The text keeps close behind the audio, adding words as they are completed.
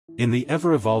In the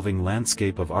ever-evolving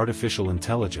landscape of artificial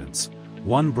intelligence,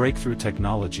 one breakthrough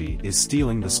technology is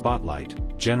stealing the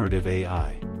spotlight: generative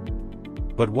AI.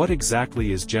 But what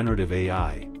exactly is generative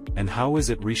AI, and how is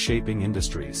it reshaping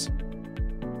industries?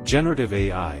 Generative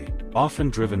AI, often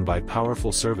driven by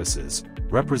powerful services,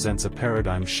 represents a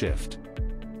paradigm shift.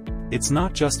 It's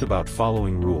not just about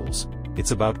following rules,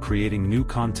 it's about creating new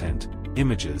content,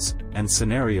 images, and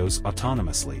scenarios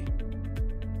autonomously.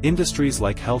 Industries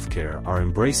like healthcare are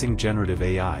embracing generative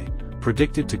AI,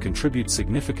 predicted to contribute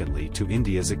significantly to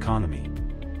India's economy.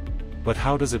 But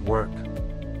how does it work?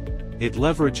 It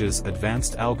leverages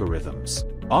advanced algorithms,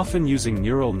 often using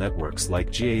neural networks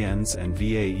like GANs and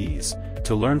VAEs,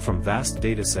 to learn from vast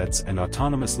datasets and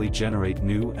autonomously generate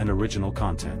new and original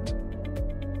content.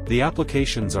 The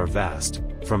applications are vast,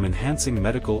 from enhancing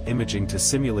medical imaging to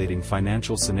simulating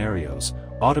financial scenarios,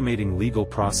 automating legal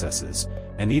processes,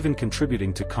 and even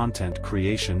contributing to content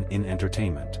creation in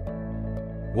entertainment.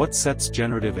 What sets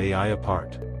generative AI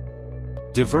apart?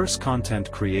 Diverse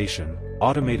content creation,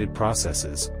 automated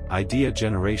processes, idea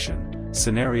generation,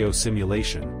 scenario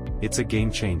simulation. It's a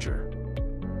game changer.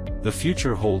 The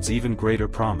future holds even greater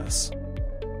promise.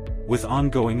 With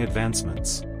ongoing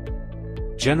advancements,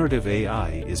 generative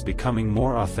AI is becoming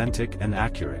more authentic and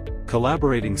accurate,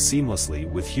 collaborating seamlessly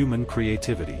with human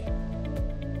creativity.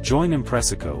 Join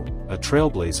Impressico, a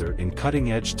trailblazer in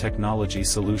cutting-edge technology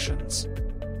solutions.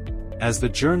 As the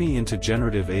journey into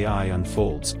generative AI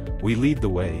unfolds, we lead the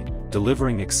way,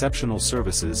 delivering exceptional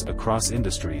services across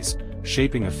industries,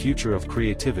 shaping a future of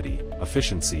creativity,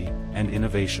 efficiency, and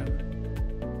innovation.